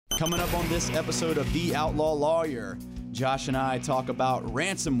Coming up on this episode of The Outlaw Lawyer, Josh and I talk about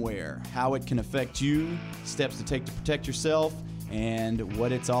ransomware, how it can affect you, steps to take to protect yourself, and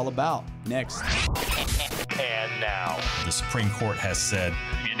what it's all about. Next. And now, the Supreme Court has said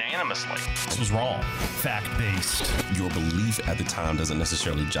unanimously, this was wrong. fact-based, your belief at the time doesn't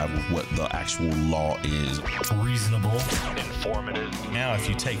necessarily jive with what the actual law is. Reasonable. informative, Now, if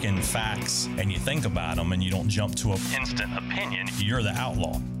you take in facts and you think about them and you don't jump to a instant opinion. you're the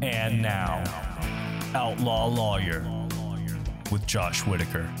outlaw. And now, Outlaw Lawyer with Josh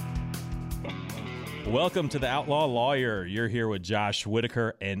Whitaker. Welcome to the Outlaw Lawyer. You're here with Josh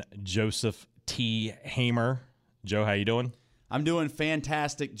Whitaker and Joseph T. Hamer. Joe, how you doing? I'm doing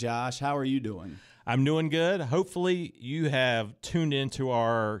fantastic, Josh. How are you doing? I'm doing good. Hopefully you have tuned into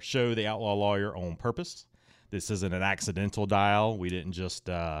our show, The Outlaw Lawyer, on purpose. This isn't an accidental dial. We didn't just,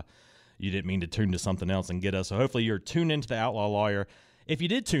 you didn't mean to tune to something else and get us. So hopefully you're tuned into The Outlaw Lawyer. If you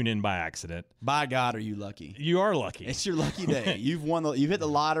did tune in by accident, By God, are you lucky? you are lucky. It's your lucky day. You've hit the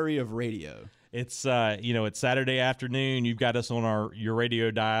lottery of radio. It's it's Saturday afternoon. You've got us on your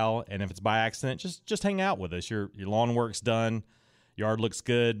radio dial, and if it's by accident, just hang out with us. Your lawn work's done, yard looks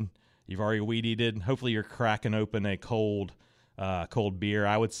good. You've already weed eated. Hopefully, you're cracking open a cold beer.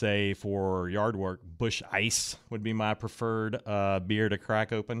 I would say for yard work, Busch Ice would be my preferred beer to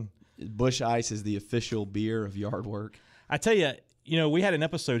crack open. Busch Ice is the official beer of yard work. I tell you. We had an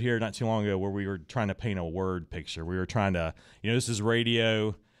episode here not too long ago where we were trying to paint a word picture. We were trying to, this is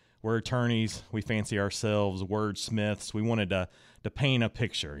radio. We're attorneys. We fancy ourselves wordsmiths. We wanted to paint a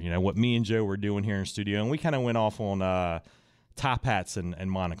picture, what me and Joe were doing here in the studio. And we kind of went off on top hats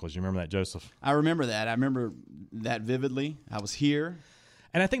and monocles. You remember that, Joseph? I remember that. I remember that vividly. I was here.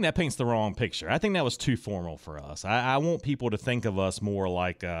 And I think that paints the wrong picture. I think that was too formal for us. I want people to think of us more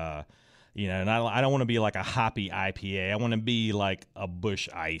like, and I don't want to be like a hoppy IPA. I want to be like a Busch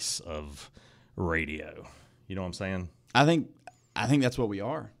Ice of radio. You know what I'm saying? I think that's what we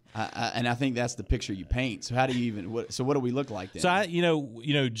are. And I think that's the picture you paint. So how do you even? What do we look like then?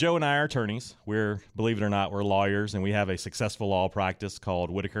 So Joe and I are attorneys. Believe it or not, we're lawyers, and we have a successful law practice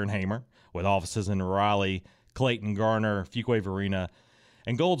called Whitaker and Hamer, with offices in Raleigh, Clayton, Garner, Fuquay Varina,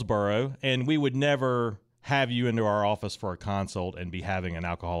 and Goldsboro. And we would never have you into our office for a consult and be having an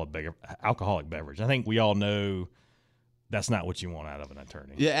alcoholic beverage. I think we all know that's not what you want out of an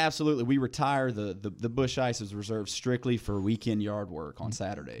attorney. Yeah, absolutely. We retire the Busch Ice is reserved strictly for weekend yard work on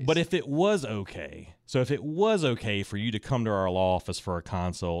Saturdays. But if it was okay for you to come to our law office for a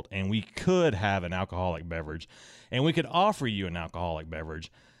consult and we could have an alcoholic beverage and we could offer you an alcoholic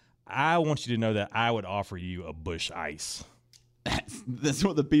beverage, I want you to know that I would offer you a Busch Ice. That's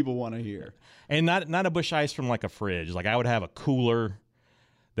what the people want to hear. And not a Busch Ice from like a fridge. Like I would have a cooler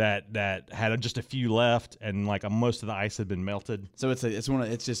that had just a few left, and like most of the ice had been melted. So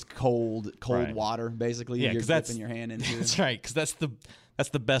it's just cold right. water basically. Yeah, you're dipping your hand into. That's right, because that's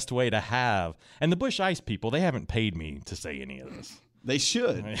the best way to have. And the Busch Ice people, they haven't paid me to say any of this. They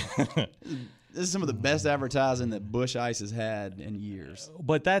should. This is some of the best advertising that Busch Ice has had in years.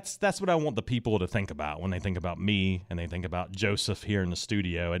 But that's what I want the people to think about when they think about me and they think about Joseph here in the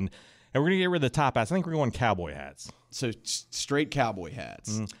studio. And we're going to get rid of the top hats. I think we're going cowboy hats. So straight cowboy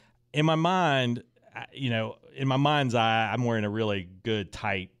hats. Mm-hmm. In my mind, in my mind's eye, I'm wearing a really good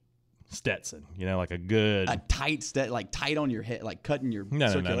tight Stetson. Like a tight like tight on your head, like cutting your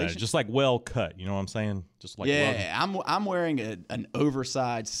circulation. No, just like well cut. You know what I'm saying? Just like I'm wearing an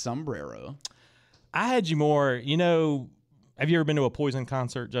oversized sombrero. I had you more. Have you ever been to a Poison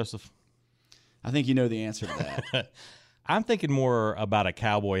concert, Joseph? I think you know the answer to that. I'm thinking more about a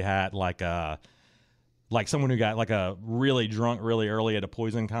cowboy hat, like someone who got like a really drunk really early at a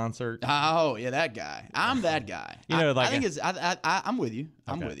Poison concert. Oh yeah, that guy. I'm that guy. I'm with you.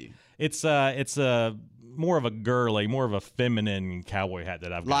 I'm with you. It's more of a girly, more of a feminine cowboy hat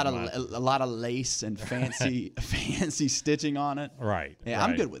that I've got. A lot of lace and fancy stitching on it. Right. Yeah, right.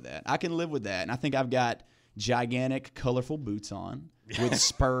 I'm good with that. I can live with that. And I think I've got gigantic, colorful boots on with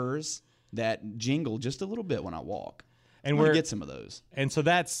spurs that jingle just a little bit when I walk. And we're going to get some of those. And so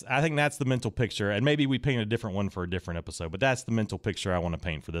I think that's the mental picture. And maybe we paint a different one for a different episode, but that's the mental picture I want to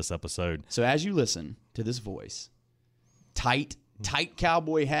paint for this episode. So as you listen to this voice, tight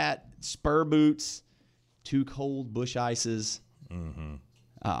cowboy hat, spur boots, 2 cold Busch Ices, and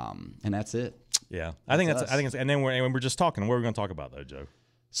that's it. Yeah, I think it's, and then we're just talking. What are we going to talk about though, Joe?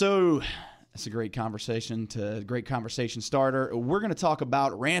 So that's a great conversation starter. We're going to talk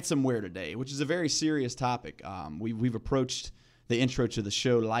about ransomware today, which is a very serious topic. We've approached the intro to the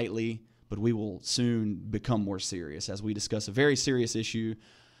show lightly, but we will soon become more serious as we discuss a very serious issue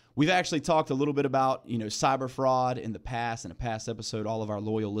we've actually talked a little bit about, cyber fraud in the past. In a past episode, all of our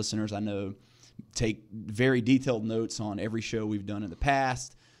loyal listeners, I know, take very detailed notes on every show we've done in the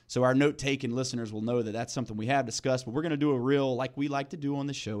past. So our note-taking listeners will know that that's something we have discussed, but we're going to do a real, like we like to do on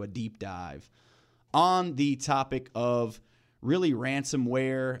the show, a deep dive on the topic of really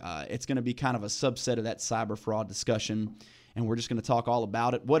ransomware. It's going to be kind of a subset of that cyber fraud discussion, and we're just going to talk all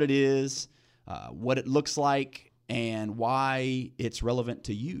about it, what it is, what it looks like, and why it's relevant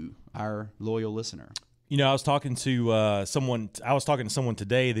to you, our loyal listener. I was talking to someone. I was talking to someone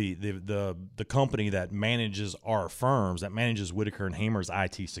today. The company that manages our firms, that manages Whitaker and Hamer's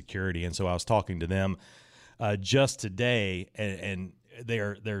IT security, and so I was talking to them just today, and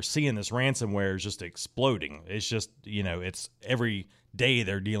they're seeing this ransomware is just exploding. It's just it's every day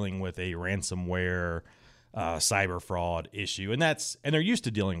they're dealing with a ransomware cyber fraud issue, and they're used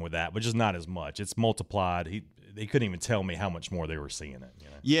to dealing with that, but just not as much. It's multiplied. They couldn't even tell me how much more they were seeing it.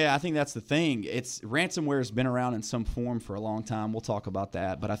 Yeah, I think that's the thing. Ransomware has been around in some form for a long time. We'll talk about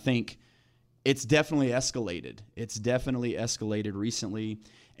that, but I think it's definitely escalated. It's definitely escalated recently,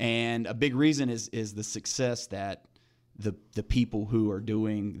 and a big reason is the success that the people who are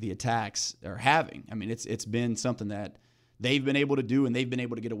doing the attacks are having. I mean, it's been something that they've been able to do and they've been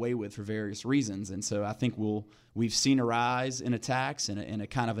able to get away with for various reasons. And so I think we've seen a rise in attacks and a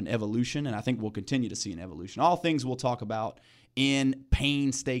kind of an evolution, and I think we'll continue to see an evolution. All things we'll talk about in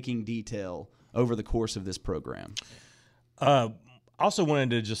painstaking detail over the course of this program. Also wanted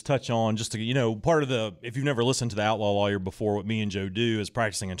to just touch on part of if you've never listened to the Outlaw Lawyer before, what me and Joe do as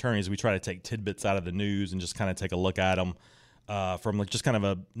practicing attorneys, we try to take tidbits out of the news and just kind of take a look at them. From just kind of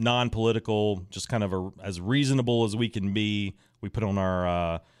a non-political, just kind of as reasonable as we can be. We put on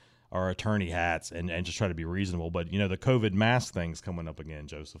our attorney hats and just try to be reasonable. But, the COVID mask thing's coming up again,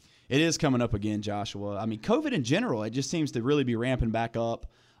 Joseph. It is coming up again, Joshua. I mean, COVID in general, it just seems to really be ramping back up.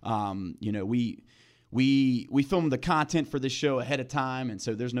 We filmed the content for this show ahead of time, and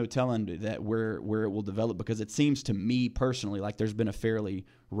so there's no telling that where it will develop, because it seems to me personally like there's been a fairly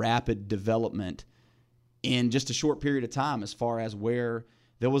rapid development in just a short period of time, as far as where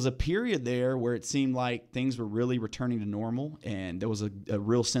there was a period there where it seemed like things were really returning to normal and there was a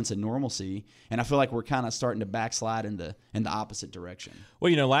real sense of normalcy. And I feel like we're kind of starting to backslide in the opposite direction.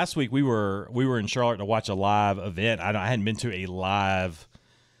 Well, last week we were in Charlotte to watch a live event. I hadn't been to a live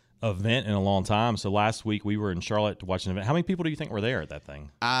event in a long time. So last week we were in Charlotte to watch an event. How many people do you think were there at that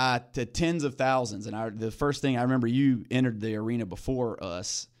thing? To tens of thousands. And the first thing I remember, you entered the arena before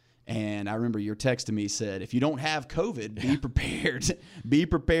us. And I remember your text to me said, if you don't have COVID, be prepared. Be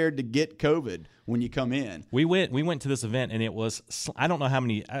prepared to get COVID when you come in. We went to this event, and it was, I don't know how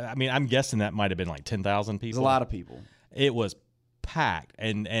many, I mean, I'm guessing that might have been like 10,000 people. It was a lot of people. It was packed,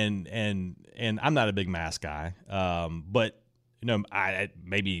 and I'm not a big mask guy, but I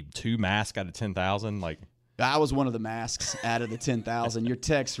maybe 2 masks out of 10,000, like. I was one of the masks out of the 10,000. Your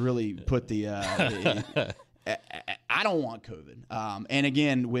text really put the I don't want COVID. And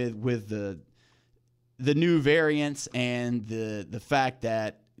again, with the new variants and the fact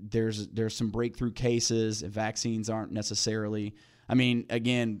that there's some breakthrough cases, vaccines aren't necessarily. I mean,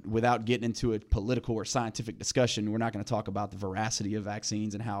 again, without getting into a political or scientific discussion, we're not going to talk about the veracity of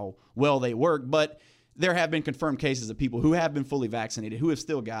vaccines and how well they work, but there have been confirmed cases of people who have been fully vaccinated who have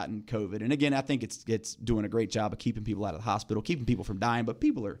still gotten COVID. And again, I think it's doing a great job of keeping people out of the hospital, keeping people from dying, but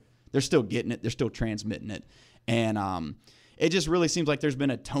they're still getting it. They're still transmitting it. And it just really seems like there's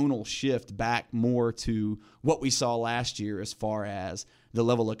been a tonal shift back more to what we saw last year as far as the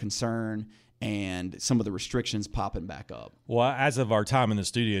level of concern and some of the restrictions popping back up. Well, as of our time in the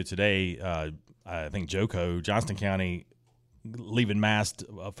studio today, I think Johnston County, leaving masks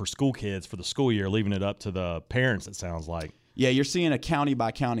for school kids for the school year, leaving it up to the parents, it sounds like. Yeah, you're seeing a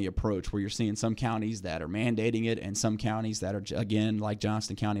county-by-county approach where you're seeing some counties that are mandating it and some counties that are, again, like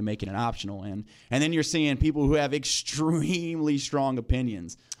Johnston County, making it optional. And then you're seeing people who have extremely strong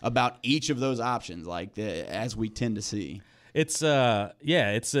opinions about each of those options, as we tend to see. It's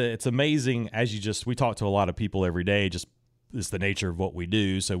it's amazing. We talk to a lot of people every day. Just it's the nature of what we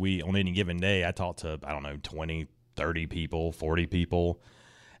do. So on any given day, I talk to 20, 30 people, 40 people.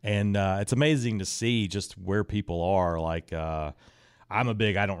 And it's amazing to see just where people are. Like, I don't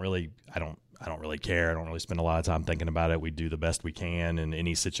really care. I don't really spend a lot of time thinking about it. We do the best we can in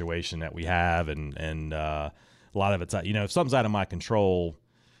any situation that we have. And a lot of it's, if something's out of my control,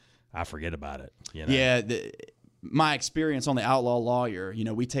 I forget about it. Yeah. My experience on the Outlaw Lawyer,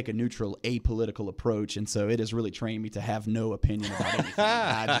 we take a neutral, apolitical approach. And so it has really trained me to have no opinion about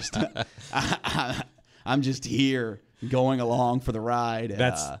anything. I'm just here going along for the ride.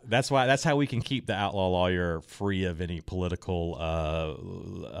 That's how we can keep the Outlaw Lawyer free of any political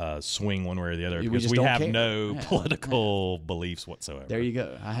swing one way or the other, because we have no political beliefs whatsoever. There you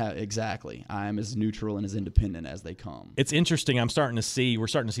go. Exactly. I am as neutral and as independent as they come. It's interesting. We're starting to see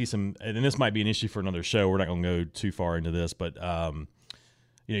some, and this might be an issue for another show. We're not going to go too far into this, but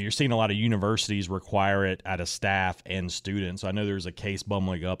you're seeing a lot of universities require it out of staff and students. I know there's a case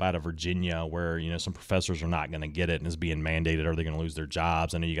bubbling up out of Virginia where, some professors are not going to get it and it's being mandated. Are they going to lose their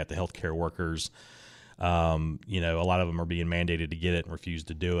jobs? I know you got the healthcare workers. A lot of them are being mandated to get it and refuse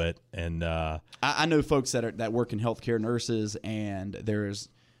to do it. And I know folks that work in healthcare, nurses, and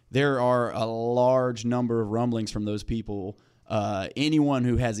there are a large number of rumblings from those people. Anyone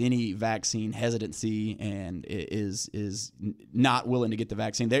who has any vaccine hesitancy and is not willing to get the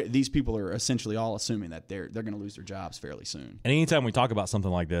vaccine, these people are essentially all assuming that they're going to lose their jobs fairly soon. And anytime we talk about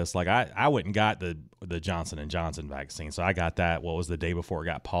something like this, like I went and got the Johnson & Johnson vaccine. So I got that, what was the day before it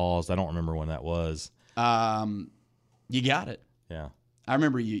got paused? I don't remember when that was. You got it. Yeah. I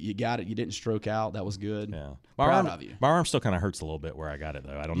remember you got it. You didn't stroke out. That was good. Yeah. Proud of you. My arm still kind of hurts a little bit where I got it,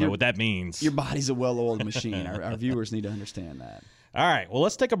 though. I don't know what that means. Your body's a well-oiled machine. Our viewers need to understand that. All right. Well,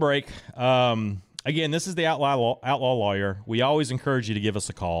 let's take a break. Again, this is the Outlaw Lawyer. We always encourage you to give us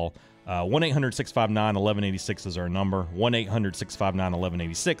a call. 1-800-659-1186 is our number.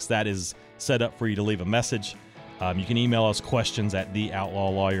 1-800-659-1186. That is set up for you to leave a message. You can email us questions at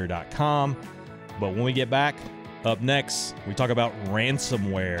theoutlawlawyer.com. But when we get back, up next, we talk about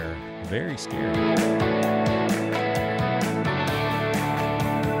ransomware. Very scary.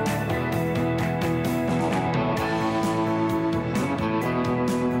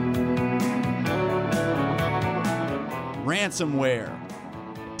 Ransomware.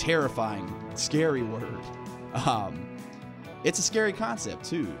 Terrifying, scary word. It's a scary concept,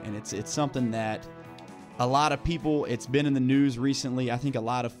 too. And it's something that a lot of people, it's been in the news recently. I think a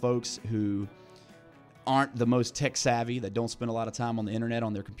lot of folks who aren't the most tech savvy, that don't spend a lot of time on the internet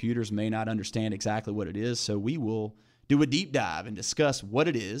on their computers, may not understand exactly what it is. So we will do a deep dive and discuss what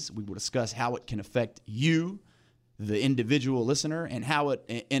it is. We will discuss how it can affect you, the individual listener, and how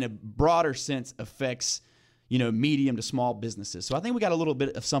it, in a broader sense, affects, medium to small businesses. So I think we got a little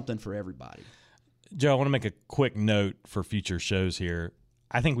bit of something for everybody. Joe, I want to make a quick note for future shows here.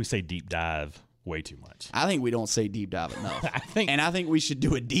 I think we say deep dive way too much. I think we don't say deep dive enough. I think we should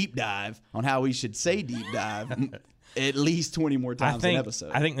do a deep dive on how we should say deep dive at least 20 more times an episode.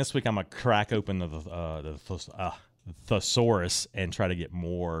 I think this week I'm going to crack open the thesaurus and try to get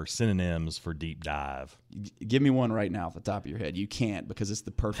more synonyms for deep dive. Give me one right now off the top of your head. You can't, because it's the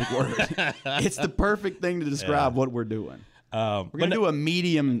perfect word. It's the perfect thing to describe what we're doing. We're going to do a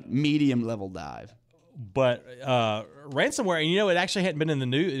medium level dive. But ransomware, it actually hadn't been in the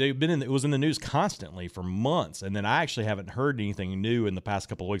news. It was in the news constantly for months, and then I actually haven't heard anything new in the past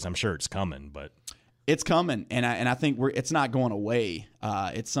couple of weeks. I'm sure it's coming, but it's coming, and I think it's not going away.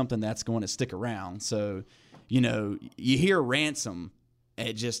 It's something that's going to stick around. So, you hear ransom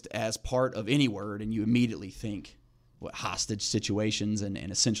just as part of any word, and you immediately think hostage situations and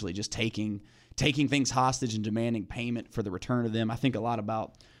essentially just taking things hostage and demanding payment for the return of them. I think a lot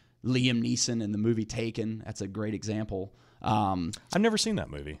about Liam Neeson in the movie Taken. That's a great example. I've never seen that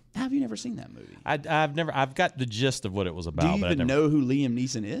movie. Have you never seen that movie? I've got the gist of what it was about. Do you even know who Liam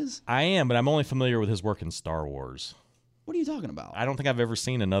Neeson is? I am, but I'm only familiar with his work in Star Wars. What are you talking about? I don't think I've ever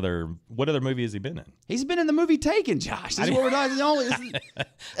seen what other movie has he been in? He's been in the movie Taken, Josh. This is what we're talking about.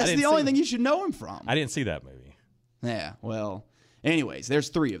 That's the only thing you should know him from. I didn't see that movie. Yeah, well, anyways, there's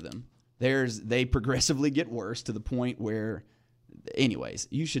 3 of them. They progressively get worse to the point where, anyways,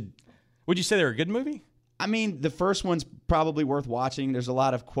 you should. Would you say they're a good movie? I mean, the first one's probably worth watching. There's a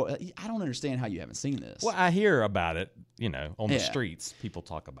lot of I don't understand how you haven't seen this. Well, I hear about it, on the streets. People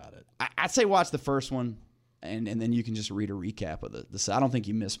talk about it. I'd say watch the first one, and then you can just read a recap of the I don't think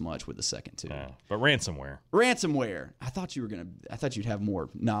you miss much with the second 2. Yeah, but ransomware. I thought you'd have more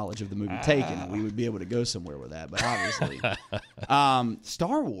knowledge of the movie Taken, and we would be able to go somewhere with that. But obviously,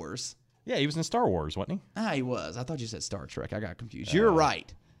 Star Wars. Yeah, he was in Star Wars, wasn't he? He was. I thought you said Star Trek. I got confused. You're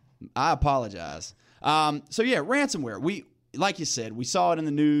right. I apologize. So yeah, ransomware. Like you said, we saw it in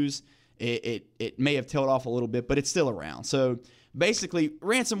the news. It may have tailed off a little bit, but it's still around. So basically,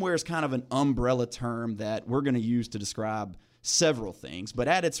 ransomware is kind of an umbrella term that we're going to use to describe several things. But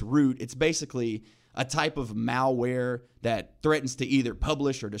at its root, it's basically a type of malware that threatens to either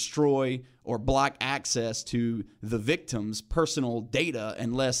publish or destroy or block access to the victim's personal data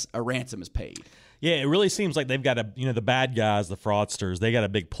unless a ransom is paid. Yeah, it really seems like they've got the bad guys, the fraudsters, they got a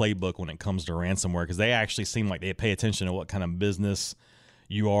big playbook when it comes to ransomware, because they actually seem like they pay attention to what kind of business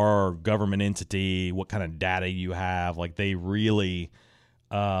you are a government entity, what kind of data you have. Like they really,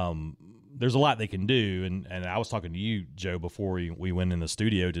 there's a lot they can do. And I was talking to you, Joe, before we went in the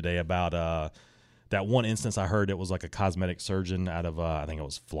studio today about that one instance I heard. It was like a cosmetic surgeon out of I think it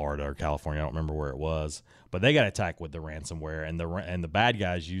was Florida or California. I don't remember where it was, but they got attacked with the ransomware, and the bad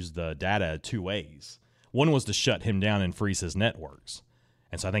guys used the data two ways. One was to shut him down and freeze his networks,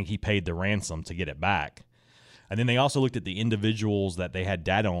 and so I think he paid the ransom to get it back. And then they also looked at the individuals that they had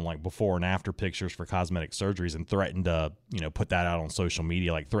data on, like before and after pictures for cosmetic surgeries, and threatened to, put that out on social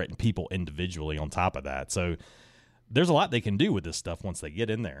media, like threaten people individually on top of that. So there's a lot they can do with this stuff once they get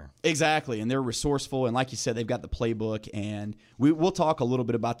in there. Exactly, and they're resourceful, and like you said, they've got the playbook, and we'll talk a little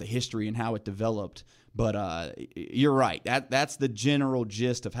bit about the history and how it developed, but you're right. That's the general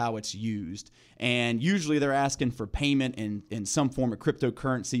gist of how it's used, and usually they're asking for payment in some form of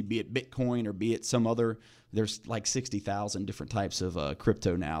cryptocurrency, be it Bitcoin or be it some other. There's like 60,000 different types of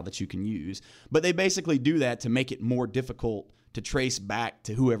crypto now that you can use, but they basically do that to make it more difficult to trace back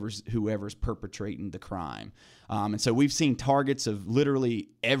to whoever's perpetrating the crime. And so we've seen targets of literally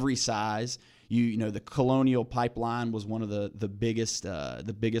every size. The Colonial Pipeline was one of the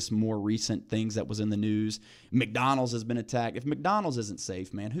biggest, more recent things that was in the news. McDonald's has been attacked. If McDonald's isn't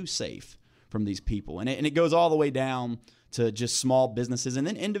safe, man, who's safe from these people? And it goes all the way down to just small businesses and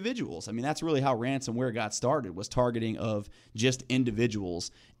then individuals. I mean, that's really how ransomware got started, was targeting of just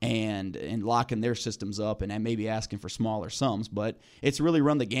individuals and locking their systems up and maybe asking for smaller sums. But it's really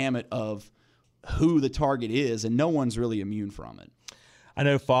run the gamut of who the target is, and no one's really immune from it. I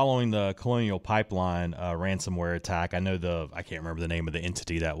know following the Colonial Pipeline ransomware attack, I can't remember the name of the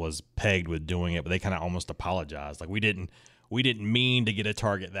entity that was pegged with doing it, but they kind of almost apologized. Like, we didn't mean to get a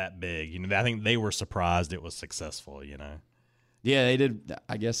target that big. I think they were surprised it was successful, Yeah, they did.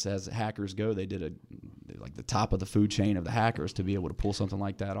 I guess as hackers go, they did like the top of the food chain of the hackers to be able to pull something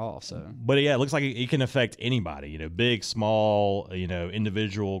like that off. So, but yeah, it looks like it can affect anybody. Big, small,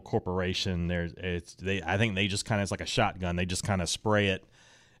 individual, corporation. I think they just kind of, it's like a shotgun. They just kind of spray it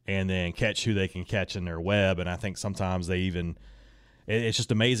and then catch who they can catch in their web. And I think sometimes they even, it's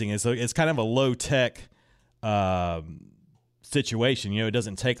just amazing. It's kind of a low tech situation. It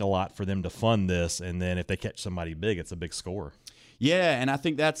doesn't take a lot for them to fund this, and then if they catch somebody big, it's a big score. Yeah, and I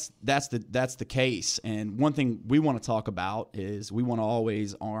think that's the case. And one thing we want to talk about is we want to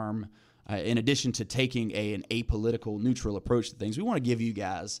always arm, in addition to taking an apolitical, neutral approach to things, we want to give you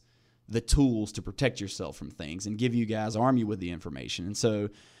guys the tools to protect yourself from things and arm you with the information. And so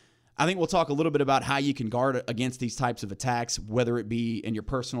I think we'll talk a little bit about how you can guard against these types of attacks, whether it be in your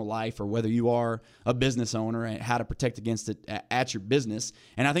personal life or whether you are a business owner, and how to protect against it at your business.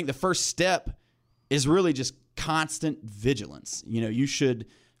 And I think the first step is really just constant vigilance. You should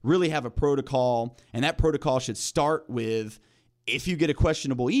really have a protocol, and that protocol should start with, if you get a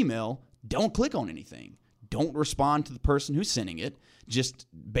questionable email, don't click on anything. Don't respond to the person who's sending it. Just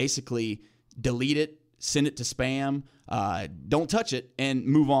basically delete it, send it to spam, don't touch it, and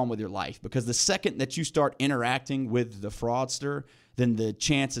move on with your life. Because the second that you start interacting with the fraudster, then the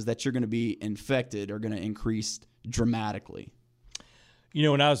chances that you're going to be infected are going to increase dramatically.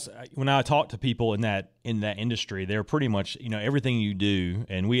 When I talk to people in that industry, they're pretty much, everything you do,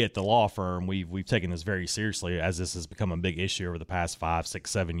 and we at the law firm, we've taken this very seriously, as this has become a big issue over the past 5, 6,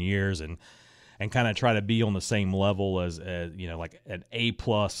 7 years, and kind of try to be on the same level as like an A+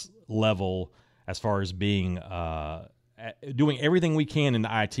 level as far as being doing everything we can in the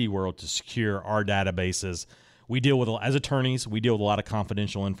IT world to secure our databases. As attorneys, we deal with a lot of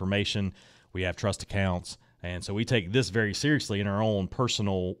confidential information. We have trust accounts. And so we take this very seriously in our own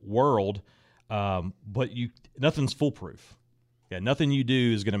personal world, but nothing's foolproof. Yeah, nothing you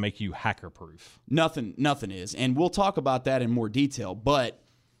do is going to make you hacker-proof. Nothing is, and we'll talk about that in more detail, but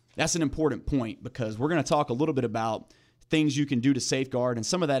that's an important point, because we're going to talk a little bit about things you can do to safeguard, and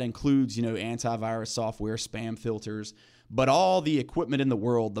some of that includes, antivirus software, spam filters, but all the equipment in the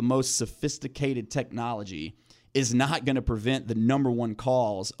world, the most sophisticated technology, is not going to prevent the number one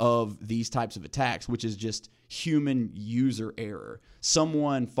cause of these types of attacks, which is just human user error.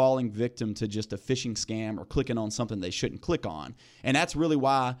 Someone falling victim to just a phishing scam or clicking on something they shouldn't click on. And that's really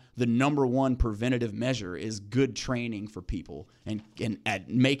why the number one preventative measure is good training for people, and at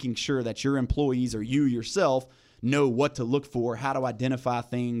making sure that your employees or you yourself know what to look for, how to identify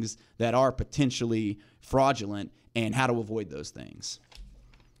things that are potentially fraudulent, and how to avoid those things.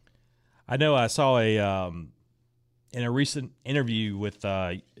 I know I saw in a recent interview with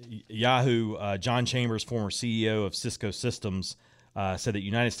Yahoo, John Chambers, former CEO of Cisco Systems, said that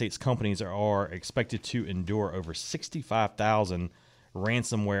United States companies are expected to endure over 65,000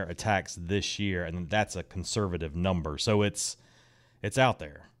 ransomware attacks this year, and that's a conservative number. So it's it's out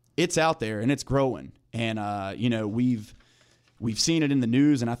there. It's out there and it's growing. And, we've seen it in the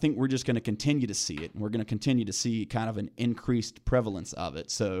news, and I think we're just going to continue to see it. And we're going to continue to see kind of an increased prevalence of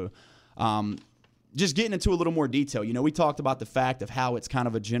it. So just getting into a little more detail, we talked about the fact of how it's kind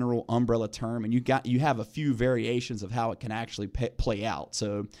of a general umbrella term, and you have a few variations of how it can actually play out.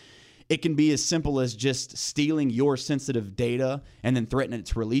 So it can be as simple as just stealing your sensitive data and then threatening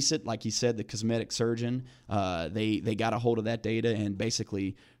to release it. Like you said, the cosmetic surgeon, they got a hold of that data and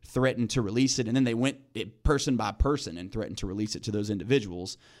basically threatened to release it. And then they went person by person and threatened to release it to those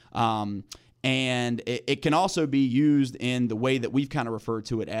individuals. And it can also be used in the way that we've kind of referred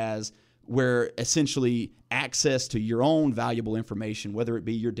to it as, where essentially access to your own valuable information, whether it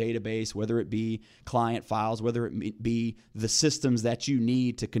be your database, whether it be client files, whether it be the systems that you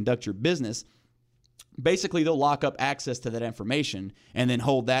need to conduct your business, basically they'll lock up access to that information and then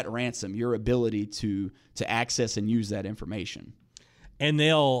hold that ransom, your ability to access and use that information. And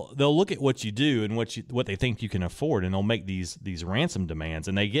they'll look at what you do and what they think you can afford, and they'll make these ransom demands.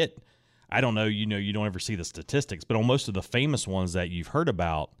 And they get, I don't know, you don't ever see the statistics, but on most of the famous ones that you've heard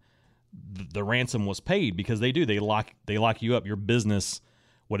about, the ransom was paid because they lock you up. Your business,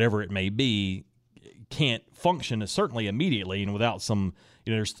 whatever it may be, can't function certainly immediately, and without some,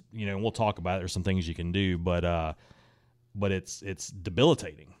 we'll talk about it. There's some things you can do, but it's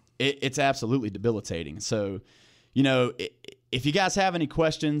debilitating. It's absolutely debilitating. So, if you guys have any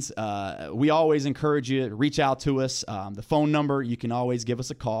questions, we always encourage you to reach out to us. The phone number, you can always give us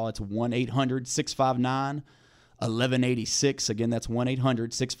a call. It's 1-800-659-1186. Again, that's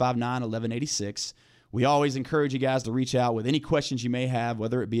 1-800-659-1186. We always encourage you guys to reach out with any questions you may have,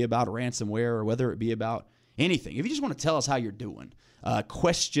 whether it be about ransomware or whether it be about anything. If you just want to tell us how you're doing,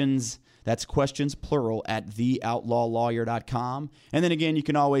 questions, that's questions plural, at theoutlawlawyer.com. And then again, you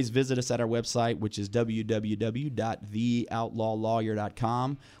can always visit us at our website, which is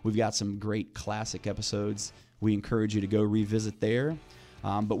www.theoutlawlawyer.com. We've got some great classic episodes. We encourage you to go revisit there.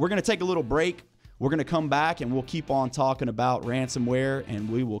 But we're going to take a little break. We're going to come back and we'll keep on talking about ransomware, and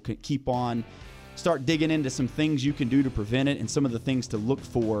we will keep on start digging into some things you can do to prevent it and some of the things to look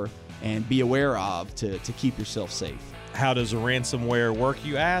for and be aware of to keep yourself safe. How does ransomware work,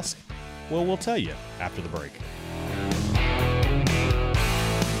 you ask? Well, we'll tell you after the break.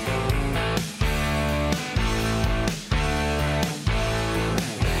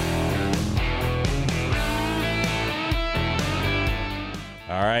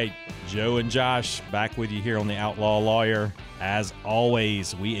 All right, Joe and Josh back with you here on the Outlaw Lawyer. As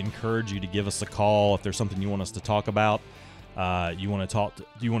always, we encourage you to give us a call if there's something you want us to talk about. You want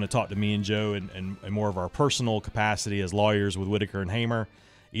to talk to me and Joe in more of our personal capacity as lawyers with Whitaker and Hamer.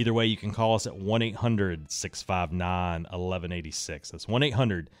 Either way, you can call us at 1-800-659-1186. That's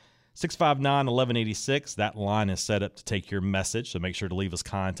 1-800-659-1186. That line is set up to take your message, so make sure to leave us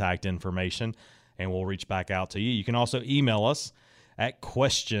contact information, and we'll reach back out to you. You can also email us at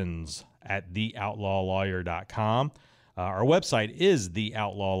questions@theoutlawlawyer.com. Our website is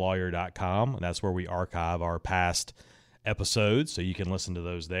theoutlawlawyer.com, and that's where we archive our past episodes, so you can listen to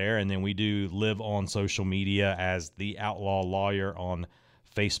those there. And then we do live on social media as The Outlaw Lawyer on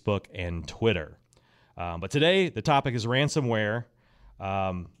Facebook and Twitter. But today, the topic is ransomware.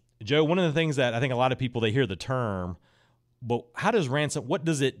 Joe, one of the things that I think a lot of people, they hear the term, but what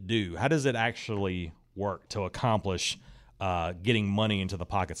does it do? How does it actually work to accomplish getting money into the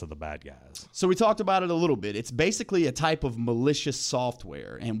pockets of the bad guys? So we talked about it a little bit. It's basically a type of malicious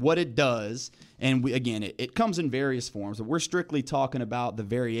software, and what it does, and it comes in various forms, but we're strictly talking about the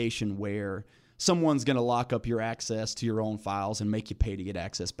variation where someone's going to lock up your access to your own files and make you pay to get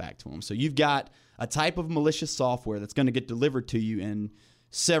access back to them. So you've got a type of malicious software that's going to get delivered to you in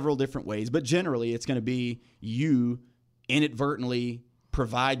several different ways, but generally it's going to be you inadvertently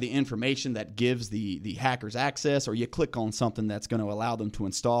provide the information that gives the hackers access, or you click on something that's going to allow them to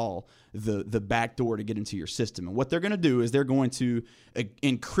install the back door to get into your system. And what they're going to do is they're going to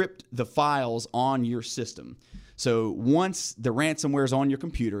encrypt the files on your system. So once the ransomware is on your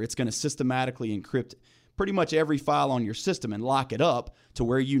computer, it's going to systematically encrypt pretty much every file on your system and lock it up to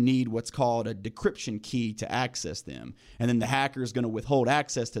where you need what's called a decryption key to access them. And then the hacker is going to withhold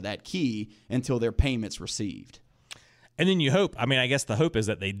access to that key until their payment's received. And then you hope, I guess the hope is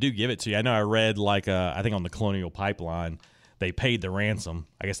that they do give it to you. I know I read I think on the Colonial Pipeline, they paid the ransom.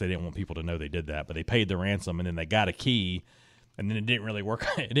 I guess they didn't want people to know they did that, but they paid the ransom and then they got a key, and then it didn't really work.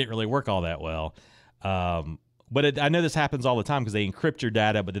 It didn't really work all that well. But I know this happens all the time because they encrypt your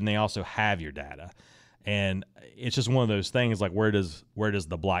data, but then they also have your data. And it's just one of those things, like where does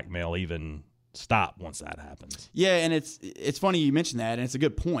the blackmail even stop once that happens. Yeah, and it's funny you mentioned that, and it's a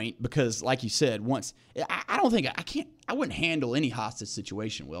good point because, like you said, once I don't think I wouldn't handle any hostage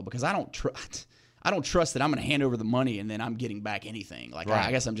situation well because I don't trust that I'm going to hand over the money and then I'm getting back anything. Like Right.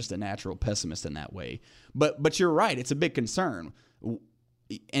 I guess I'm just a natural pessimist in that way. But you're right, it's a big concern,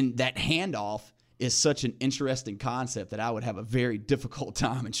 and that handoff is such an interesting concept that I would have a very difficult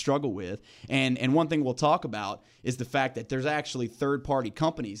time and struggle with. And one thing we'll talk about is the fact that there's actually third-party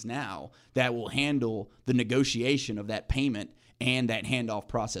companies now that will handle the negotiation of that payment and that handoff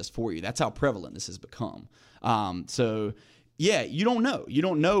process for you. That's how prevalent this has become. So, yeah, you don't know. You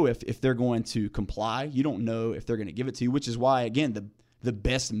don't know if they're going to comply. You don't know if they're going to give it to you, which is why, again, the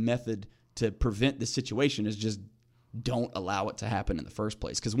best method to prevent this situation is just don't allow it to happen in the first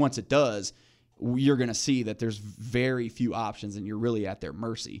place. Because once it does, you're going to see that there's very few options and you're really at their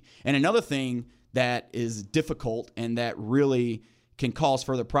mercy. And another thing that is difficult and that really can cause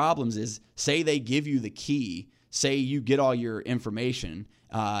further problems is, say they give you the key, say you get all your information,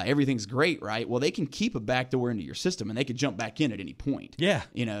 everything's great, right? Well, they can keep a backdoor into your system and they could jump back in at any point. Yeah.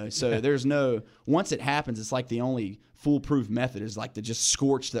 So there's once it happens, it's like the only foolproof method is like to just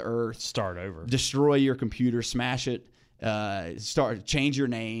scorch the earth, Start over. destroy your computer, smash it, change your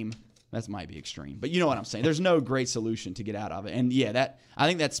name. That might be extreme, but you know what I'm saying. There's no great solution to get out of it. And yeah, I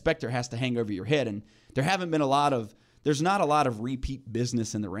think that specter has to hang over your head. And there's not a lot of repeat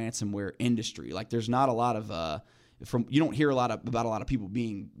business in the ransomware industry. Like there's not a lot of, you don't hear about a lot of people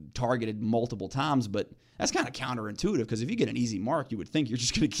being targeted multiple times, but that's kind of counterintuitive because if you get an easy mark, you would think you're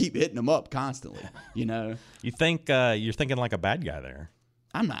just going to keep hitting them up constantly, You think you're thinking like a bad guy there.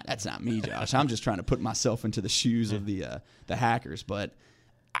 I'm not. That's not me, Josh. I'm just trying to put myself into the shoes of the hackers. But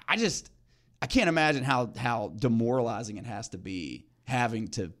I can't imagine how demoralizing it has to be having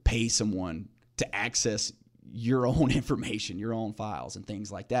to pay someone to access your own information, your own files, and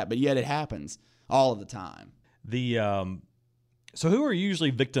things like that. But yet it happens all of the time. So who are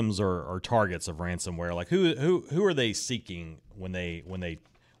usually victims or targets of ransomware? Like who are they seeking when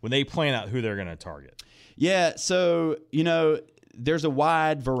they plan out who they're going to target? Yeah. So there's a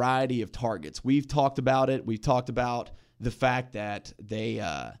wide variety of targets. We've talked about it. We've talked about the fact that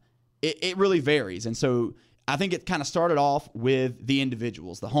it really varies. And so I think it kind of started off with the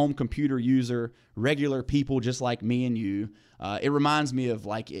individuals, the home computer user, regular people just like me and you. It reminds me of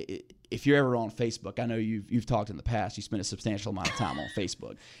like if you're ever on Facebook. I know you've talked in the past. You spend a substantial amount of time on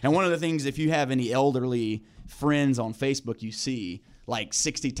Facebook. And one of the things, if you have any elderly friends on Facebook, you see like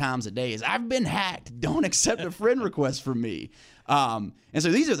 60 times a day is, I've been hacked. Don't accept a friend request from me. And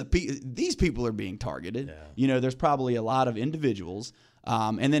so these people are being targeted. Yeah. There's probably a lot of individuals.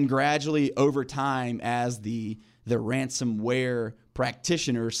 And then gradually over time, as the ransomware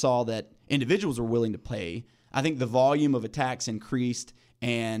practitioners saw that individuals were willing to pay, I think the volume of attacks increased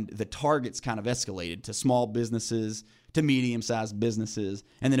and the targets kind of escalated to small businesses, to medium-sized businesses,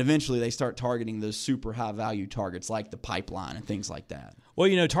 and then eventually they start targeting those super high-value targets like the pipeline and things like that. Well,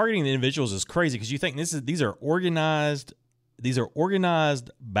 targeting the individuals is crazy because you think these are organized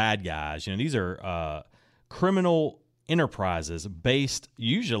bad guys. These are criminal enterprises based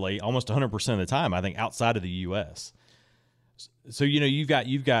usually almost 100% of the time, I think, outside of the U.S. So you've got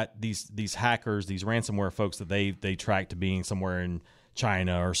these hackers, these ransomware folks that they track to being somewhere in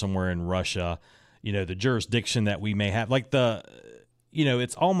China or somewhere in Russia. The jurisdiction that we may have, like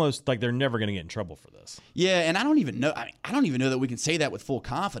it's almost like they're never going to get in trouble for this. Yeah, and I don't even know that we can say that with full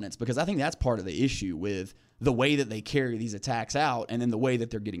confidence because I think that's part of the issue with the way that they carry these attacks out and then the way that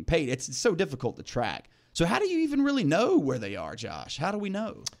they're getting paid. It's so difficult to track. So how do you even really know where they are, Josh? How do we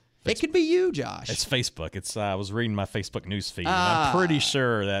know? It could be you, Josh. It's Facebook. I was reading my Facebook news feed, and I'm pretty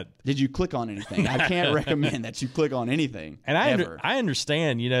sure that. Did you click on anything? I can't recommend that you click on anything. And I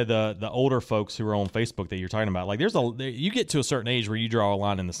understand, the older folks who are on Facebook that you're talking about. Like, you get to a certain age where you draw a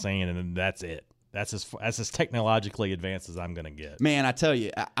line in the sand, and then that's it. That's as technologically advanced as I'm going to get. Man, I tell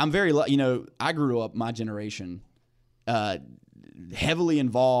you, I'm very. I grew up, my generation, heavily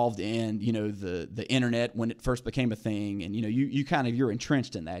involved in the internet when it first became a thing, and you're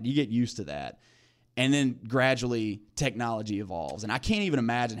entrenched in that. You get used to that, and then gradually technology evolves, and I can't even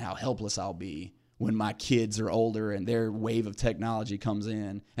imagine how helpless I'll be when my kids are older and their wave of technology comes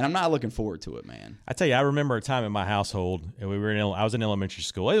in, and I'm not looking forward to it, man. I tell you, I remember a time in my household, and I was in elementary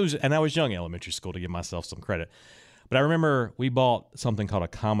school. I was young elementary school, to give myself some credit. But I remember we bought something called a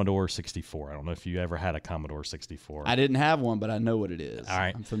Commodore 64. I don't know if you ever had a Commodore 64. I didn't have one, but I know what it is. All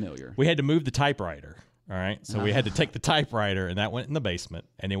right. I'm familiar. We had to move the typewriter. All right. So we had to take the typewriter, and that went in the basement.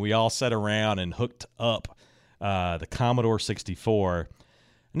 And then we all sat around and hooked up the Commodore 64.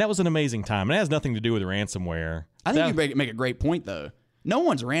 And that was an amazing time. And it has nothing to do with ransomware. I think you make a great point, though. No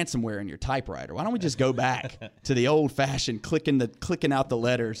one's ransomware in your typewriter. Why don't we just go back to the old-fashioned clicking out the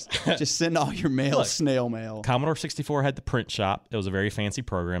letters? Just send all your mail snail mail. Commodore 64 had the print shop. It was a very fancy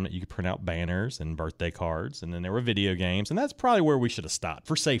program that you could print out banners and birthday cards, and then there were video games, and that's probably where we should have stopped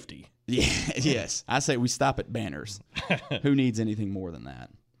for safety. Yeah, yes. I say we stop at banners. Who needs anything more than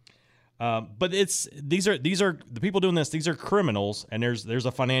that? But these are the people doing this. These are criminals, and there's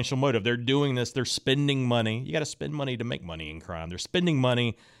a financial motive. They're doing this. They're spending money. You got to spend money to make money in crime. They're spending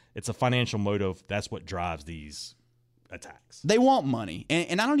money. It's a financial motive. That's what drives these attacks. They want money,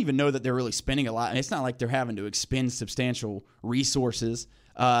 and I don't even know that they're really spending a lot. It's not like they're having to expend substantial resources.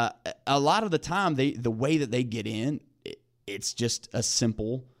 A lot of the time, the way that they get in, it's just a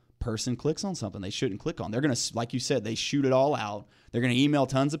simple person clicks on something they shouldn't click on. They're going to, like you said, they shoot it all out. They're going to email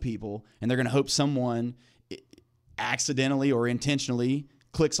tons of people, and they're going to hope someone accidentally or intentionally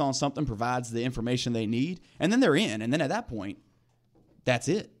clicks on something, provides the information they need, and then they're in. And then at that point, that's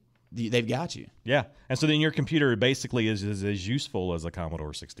it. They've got you. Yeah. And so then your computer basically is as useful as a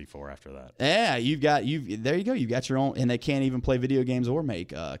Commodore 64 after that. Yeah, there you go. You've got your own, and they can't even play video games or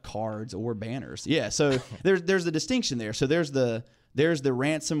make cards or banners. Yeah, so there's the distinction there. So there's the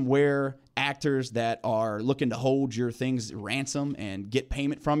ransomware actors that are looking to hold your things ransom and get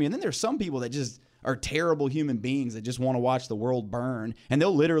payment from you. And then there's some people that just are terrible human beings that just want to watch the world burn. And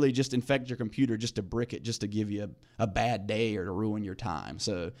they'll literally just infect your computer just to brick it, just to give you a bad day or to ruin your time.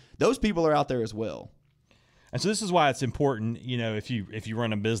 So those people are out there as well. And so this is why it's important, if you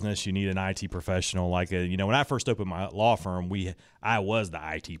run a business, you need an IT professional. Like, when I first opened my law firm, I was the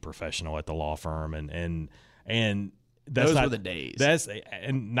IT professional at the law firm, and those were the days.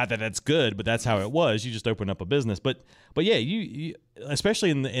 And not that that's good, but that's how it was. You just open up a business, but yeah, you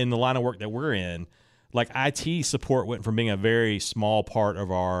especially in the line of work that we're in, like IT support went from being a very small part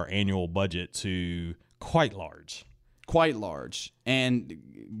of our annual budget to quite large.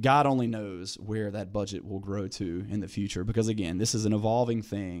 And God only knows where that budget will grow to in the future, because again, this is an evolving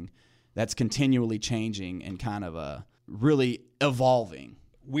thing that's continually changing and kind of really evolving.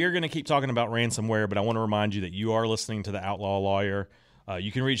 We're going to keep talking about ransomware, but I want to remind you that you are listening to The Outlaw Lawyer.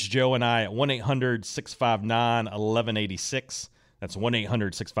 You can reach Joe and I at 1-800-659-1186. That's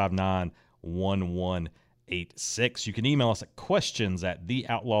 1-800-659-1186. You can email us at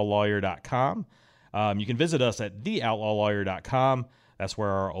questions@theoutlawlawyer.com. You can visit us at theoutlawlawyer.com. That's where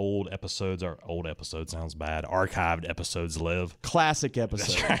our old episodes sounds bad, archived episodes live. Classic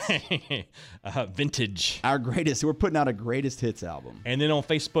episodes. That's right. Vintage. We're putting out a greatest hits album. And then on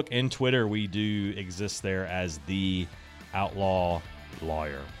Facebook and Twitter, we do exist there as The Outlaw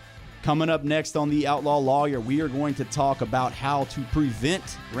Lawyer. Coming up next on The Outlaw Lawyer, we are going to talk about how to prevent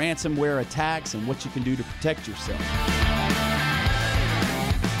ransomware attacks and what you can do to protect yourself.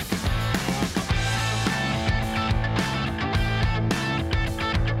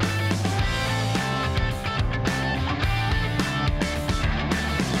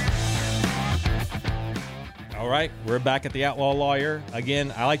 All right, we're back at The Outlaw Lawyer.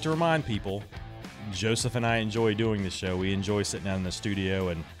 Again, I like to remind people, Joseph and I enjoy doing this show. We enjoy sitting down in the studio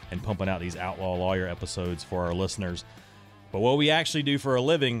and pumping out these Outlaw Lawyer episodes for our listeners. But what we actually do for a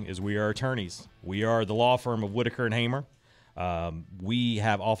living is we are attorneys. We are the law firm of Whitaker and Hamer. We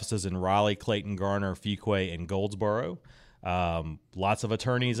have offices in Raleigh, Clayton, Garner, Fuquay, and Goldsboro. Lots of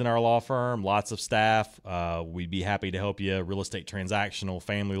attorneys in our law firm, lots of staff. We'd be happy to help you. Real estate transactional,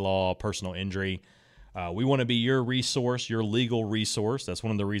 family law, personal injury. We want to be your resource, your legal resource. That's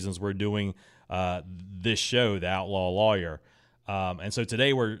one of the reasons we're doing this show, The Outlaw Lawyer. And so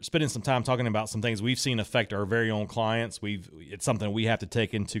today we're spending some time talking about some things we've seen affect our very own clients. It's something we have to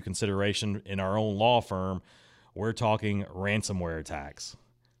take into consideration in our own law firm. We're talking ransomware attacks.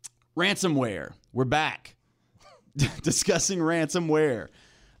 Ransomware. We're back discussing ransomware.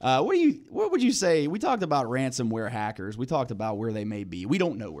 What would you say? We talked about ransomware hackers. We talked about where they may be. We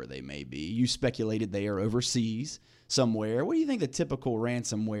don't know where they may be. You speculated they are overseas somewhere. What do you think the typical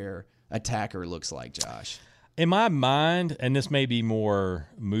ransomware attacker looks like, Josh? In my mind, and this may be more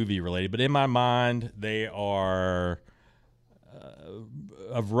movie related, but in my mind, they are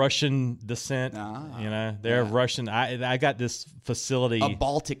of Russian descent. They're of Russian. I got this facility. A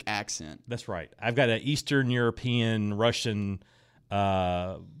Baltic accent. That's right. I've got an Eastern European Russian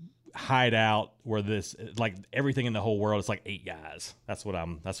hideout where this, like everything in the whole world, it's like 8 guys. That's what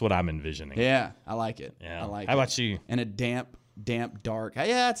I'm envisioning. Yeah, I like it. Yeah. I like How it. about you? And a damp, dark.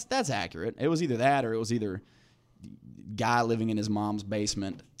 Yeah, that's accurate. It was either that or it was either guy living in his mom's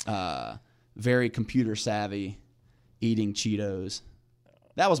basement, very computer savvy, eating Cheetos.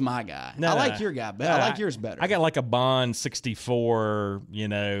 That was my guy. I like your guy better. I like yours better. I got like a Bond 64,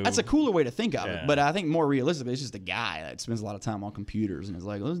 That's a cooler way to think of it. But I think more realistically, it's just a guy that spends a lot of time on computers and is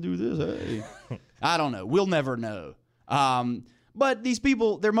like, let's do this. Hey. I don't know. We'll never know. But these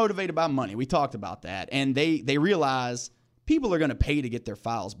people, they're motivated by money. We talked about that. And they realize people are going to pay to get their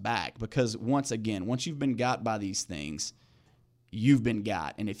files back because, once you've been got by these things, you've been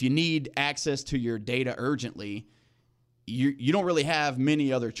got. And if you need access to your data urgently, you don't really have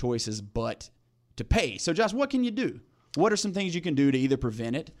many other choices but to pay. So, Josh, what can you do? What are some things you can do to either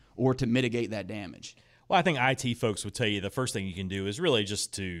prevent it or to mitigate that damage? Well, I think IT folks would tell you the first thing you can do is really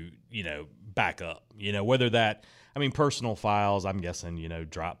just to, back up. Whether that, personal files, I'm guessing,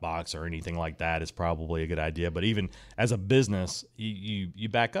 Dropbox or anything like that is probably a good idea. But even as a business, you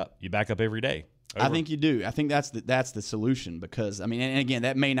back up. You back up every day. I think you do. I think that's the solution because, and again,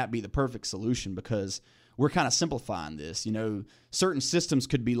 that may not be the perfect solution because we're kind of simplifying this. Certain systems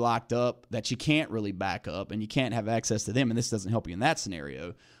could be locked up that you can't really back up and you can't have access to them, and this doesn't help you in that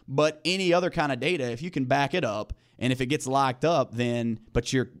scenario. But any other kind of data, if you can back it up, and if it gets locked up,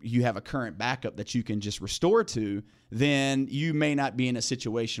 but you have a current backup that you can just restore to, then you may not be in a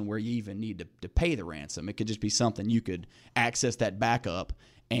situation where you even need to pay the ransom. It could just be something you could access that backup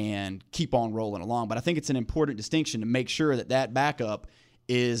and keep on rolling along. But I think it's an important distinction to make sure that backup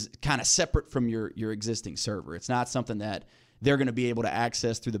is kind of separate from your existing server. It's not something that they're going to be able to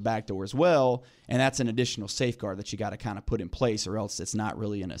access through the back door as well, and that's an additional safeguard that you got to kind of put in place, or else it's not